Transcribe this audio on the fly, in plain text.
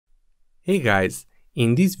Hey guys,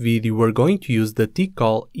 in this video we're going to use the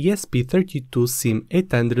TTGO ESP32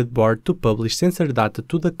 SIM800 board to publish sensor data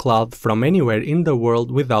to the cloud from anywhere in the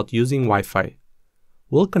world without using Wi-Fi.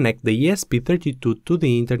 We'll connect the ESP32 to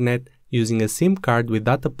the internet using a SIM card with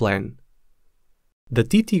data plan. The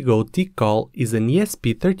TTGO T-Call is an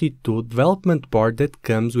ESP32 development board that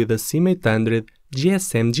comes with a SIM800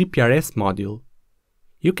 GSM GPRS module.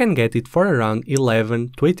 You can get it for around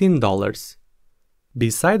 $11 to $18.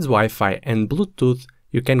 Besides Wi-Fi and Bluetooth,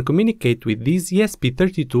 you can communicate with this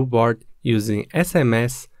ESP32 board using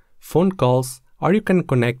SMS, phone calls, or you can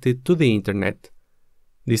connect it to the internet.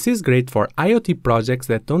 This is great for IoT projects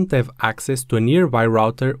that don't have access to a nearby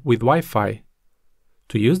router with Wi-Fi.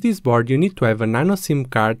 To use this board, you need to have a nano SIM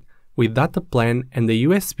card with data plan and a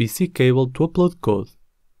USB-C cable to upload code.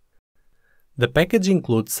 The package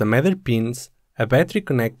includes some other pins, a battery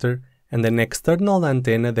connector, and an external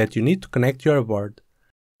antenna that you need to connect your board.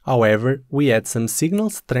 However, we had some signal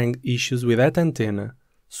strength issues with that antenna,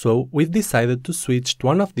 so we've decided to switch to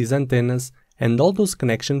one of these antennas and all those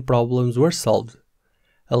connection problems were solved.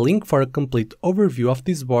 A link for a complete overview of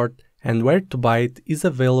this board and where to buy it is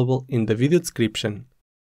available in the video description.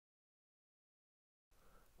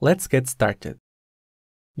 Let's get started.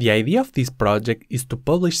 The idea of this project is to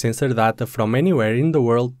publish sensor data from anywhere in the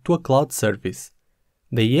world to a cloud service.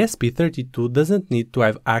 The ESP32 doesn't need to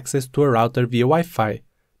have access to a router via Wi-Fi,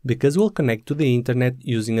 because we'll connect to the internet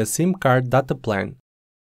using a SIM card data plan.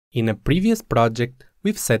 In a previous project,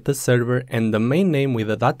 we've set a server and the main name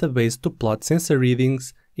with a database to plot sensor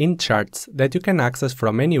readings in charts that you can access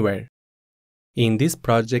from anywhere. In this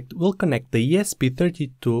project, we'll connect the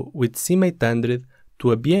ESP32 with SIM800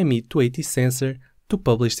 to a BME280 sensor to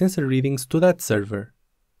publish sensor readings to that server.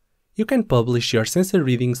 You can publish your sensor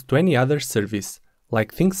readings to any other service,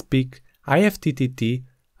 like ThinkSpeak, IFTTT,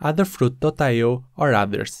 Adafruit.io or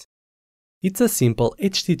others. It's a simple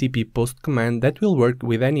HTTP post command that will work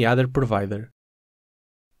with any other provider.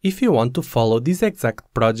 If you want to follow this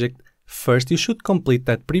exact project, first you should complete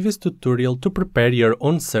that previous tutorial to prepare your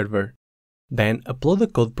own server. Then upload the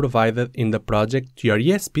code provided in the project to your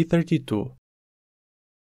ESP32.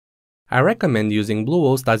 I recommend using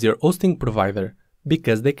Bluehost as your hosting provider,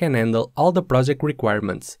 because they can handle all the project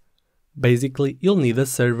requirements. Basically, you'll need a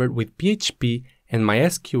server with PHP and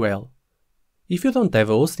MySQL. If you don't have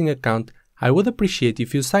a hosting account, I would appreciate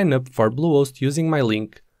if you sign up for Bluehost using my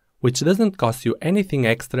link, which doesn't cost you anything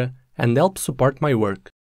extra and helps support my work.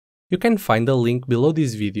 You can find the link below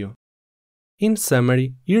this video. In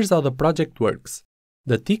summary, here's how the project works.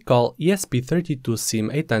 The TTGO ESP32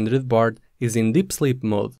 SIM800 board is in deep sleep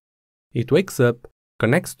mode. It wakes up,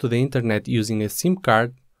 connects to the internet using a SIM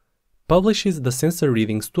card, publishes the sensor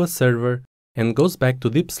readings to a server, and goes back to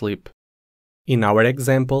deep sleep. In our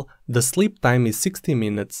example, the sleep time is 60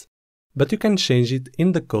 minutes, but you can change it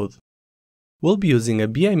in the code. We'll be using a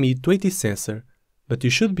BME280 sensor, but you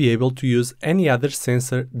should be able to use any other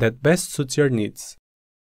sensor that best suits your needs.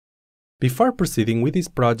 Before proceeding with this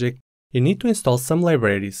project, you need to install some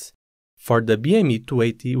libraries. For the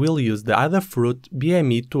BME280, we'll use the Adafruit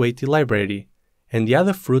BME280 library and the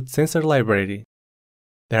Adafruit sensor library.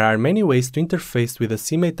 There are many ways to interface with the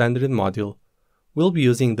SIM800 module. We'll be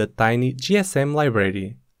using the tiny GSM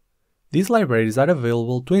library. These libraries are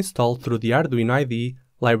available to install through the Arduino IDE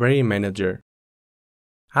library manager.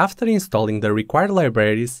 After installing the required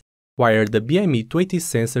libraries, wire the BME280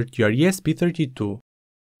 sensor to your ESP32.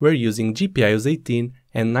 We're using GPIOs 18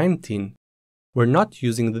 and 19. We're not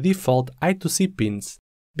using the default I2C pins,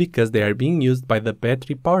 because they are being used by the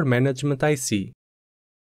battery power management IC.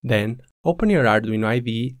 Then, open your Arduino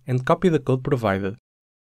IDE and copy the code provided.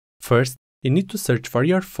 First, you need to search for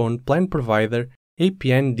your phone plan provider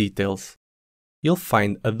APN details. You'll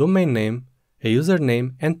find a domain name, a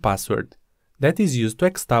username and password that is used to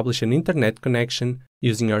establish an internet connection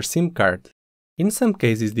using your SIM card. In some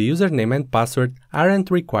cases, the username and password aren't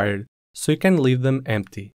required, so you can leave them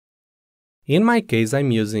empty. In my case, I'm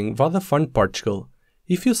using Vodafone Portugal.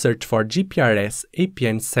 If you search for GPRS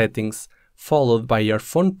APN settings followed by your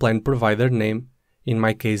phone plan provider name, in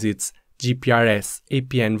my case it's GPRS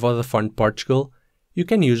APN Vodafone Portugal, you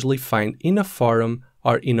can usually find in a forum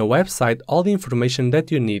or in a website all the information that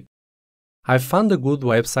you need. I've found a good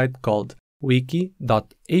website called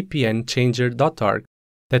wiki.apnchanger.org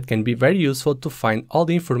that can be very useful to find all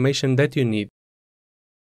the information that you need.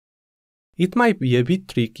 It might be a bit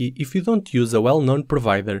tricky if you don't use a well-known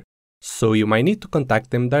provider, so you might need to contact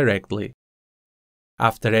them directly.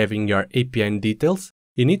 After having your APN details,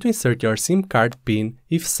 you need to insert your SIM card pin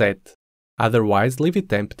if set, otherwise leave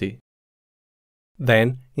it empty.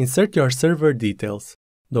 Then, insert your server details,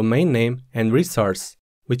 domain name and resource,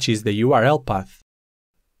 which is the URL path.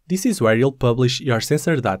 This is where you'll publish your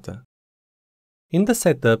sensor data. In the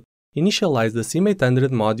setup, initialize the SIM800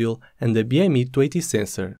 module and the BME280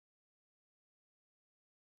 sensor.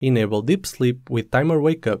 Enable deep sleep with timer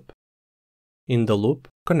wake up. In the loop,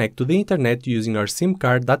 connect to the internet using your SIM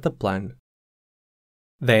card data plan.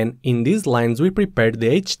 Then, in these lines we prepared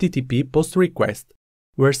the HTTP post request.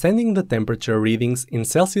 We're sending the temperature readings in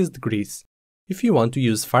Celsius degrees. If you want to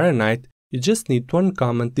use Fahrenheit, you just need to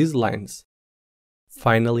uncomment these lines.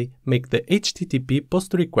 Finally, make the HTTP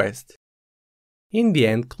post request. In the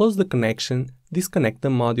end, close the connection, disconnect the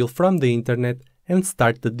module from the internet, and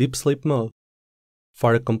start the deep sleep mode.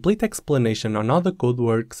 For a complete explanation on how the code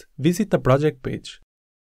works, visit the project page.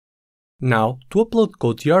 Now, to upload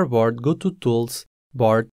code to your board, go to Tools,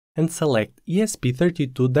 Board, and select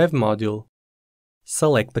ESP32 Dev Module.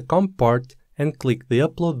 Select the COM port and click the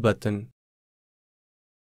Upload button.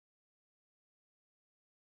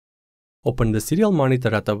 Open the serial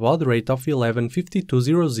monitor at a baud rate of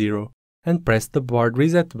 115200 and press the board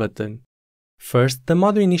reset button. First, the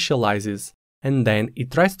module initializes, and then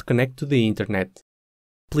it tries to connect to the internet.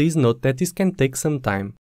 Please note that this can take some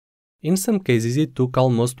time. In some cases it took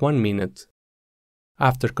almost 1 minute.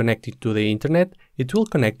 After connecting to the internet, it will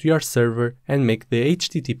connect to your server and make the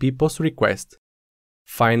HTTP post request.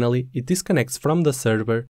 Finally, it disconnects from the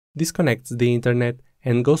server, disconnects the internet,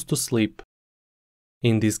 and goes to sleep.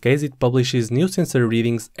 In this case, it publishes new sensor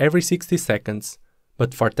readings every 60 seconds,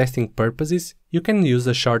 but for testing purposes, you can use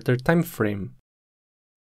a shorter time frame.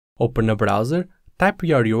 Open a browser, type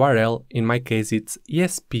your URL, in my case it's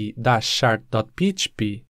esp-chart.php.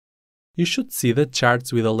 You should see the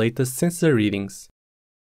charts with the latest sensor readings.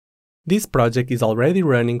 This project is already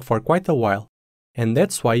running for quite a while, and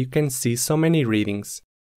that's why you can see so many readings.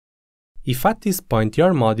 If at this point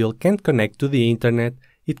your module can't connect to the internet,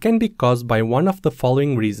 it can be caused by one of the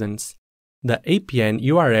following reasons. The APN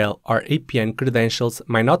URL or APN credentials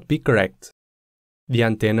might not be correct. The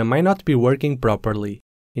antenna might not be working properly.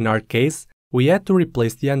 In our case, we had to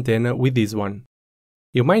replace the antenna with this one.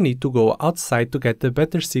 You might need to go outside to get a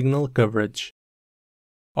better signal coverage.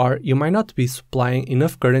 Or you might not be supplying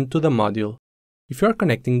enough current to the module. If you are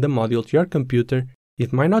connecting the module to your computer,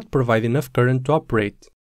 it might not provide enough current to operate.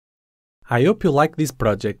 I hope you like this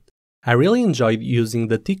project. I really enjoyed using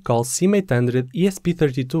the TTGO SIM800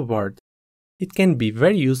 ESP32 board. It can be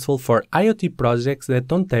very useful for IoT projects that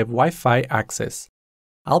don't have Wi-Fi access.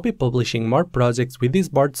 I'll be publishing more projects with this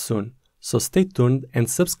board soon, so stay tuned and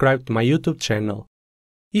subscribe to my YouTube channel.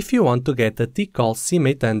 If you want to get a TTGO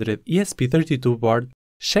SIM800 ESP32 board,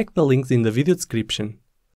 check the links in the video description.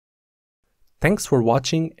 Thanks for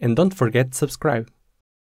watching and don't forget to subscribe.